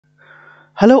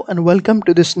Hello and welcome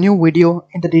to this new video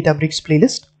in the Databricks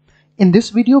playlist. In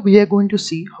this video we are going to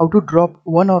see how to drop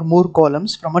one or more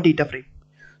columns from a data frame.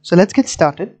 So let's get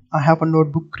started. I have a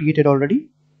notebook created already.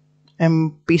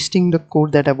 I'm pasting the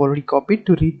code that I've already copied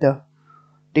to read the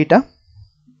data.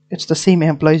 It's the same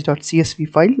Employees.csv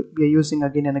file we are using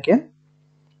again and again.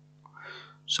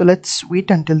 So let's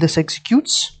wait until this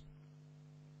executes.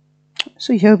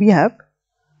 So here we have,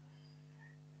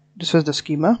 this was the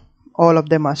schema. All of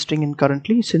them are string in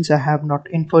currently since I have not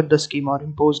inferred the schema or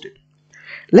imposed it.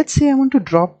 Let's say I want to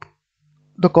drop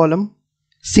the column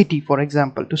city, for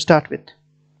example, to start with.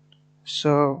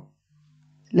 So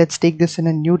let's take this in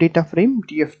a new data frame.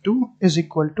 df2 is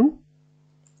equal to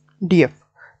df.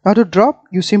 Now to drop,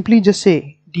 you simply just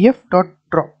say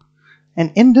df.drop,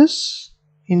 and in this,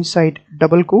 inside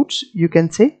double quotes, you can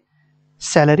say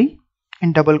salary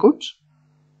in double quotes,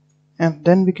 and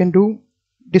then we can do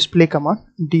display command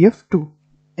df2.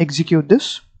 Execute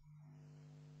this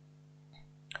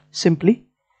simply.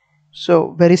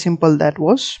 So very simple that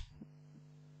was.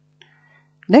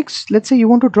 Next, let's say you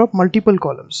want to drop multiple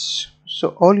columns. So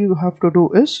all you have to do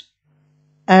is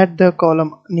add the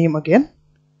column name again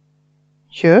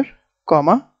here,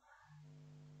 comma.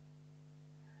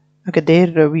 Okay,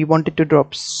 there we wanted to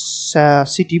drop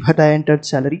city, but I entered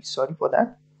salary. Sorry for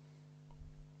that.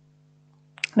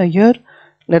 Now here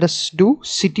let us do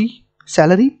city,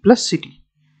 salary plus city,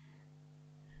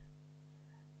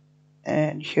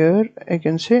 and here I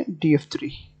can say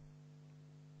df3.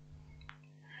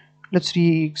 Let's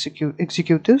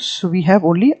execute this. So we have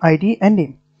only ID and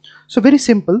name. So very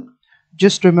simple.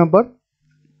 Just remember,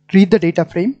 read the data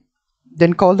frame,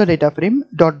 then call the data frame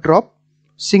dot drop,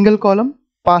 single column,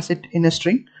 pass it in a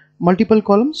string, multiple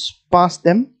columns, pass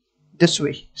them this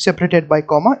way, separated by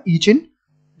comma, each in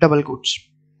double quotes.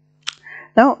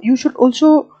 Now you should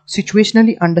also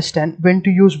situationally understand when to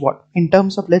use what, in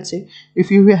terms of, let's say if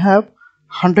you have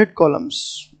 100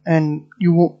 columns and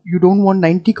you don't want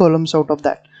 90 columns out of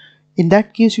that. In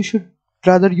that case you should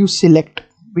rather use select,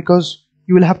 because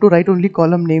you will have to write only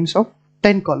column names of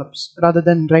 10 columns rather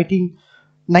than writing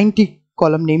 90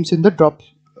 column names in the drop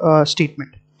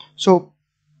statement. So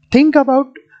think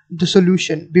about the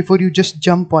solution before you just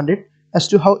jump on it, as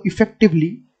to how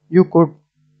effectively you could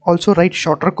also write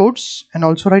shorter codes and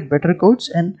also write better codes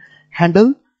and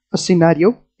handle a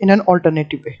scenario in an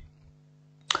alternative way.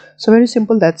 So very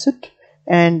simple, that's it.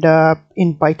 And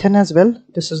in Python as well,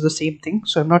 this is the same thing,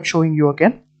 so I'm not showing you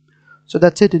again. So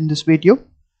that's it in this video.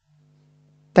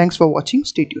 Thanks for watching.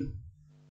 Stay tuned.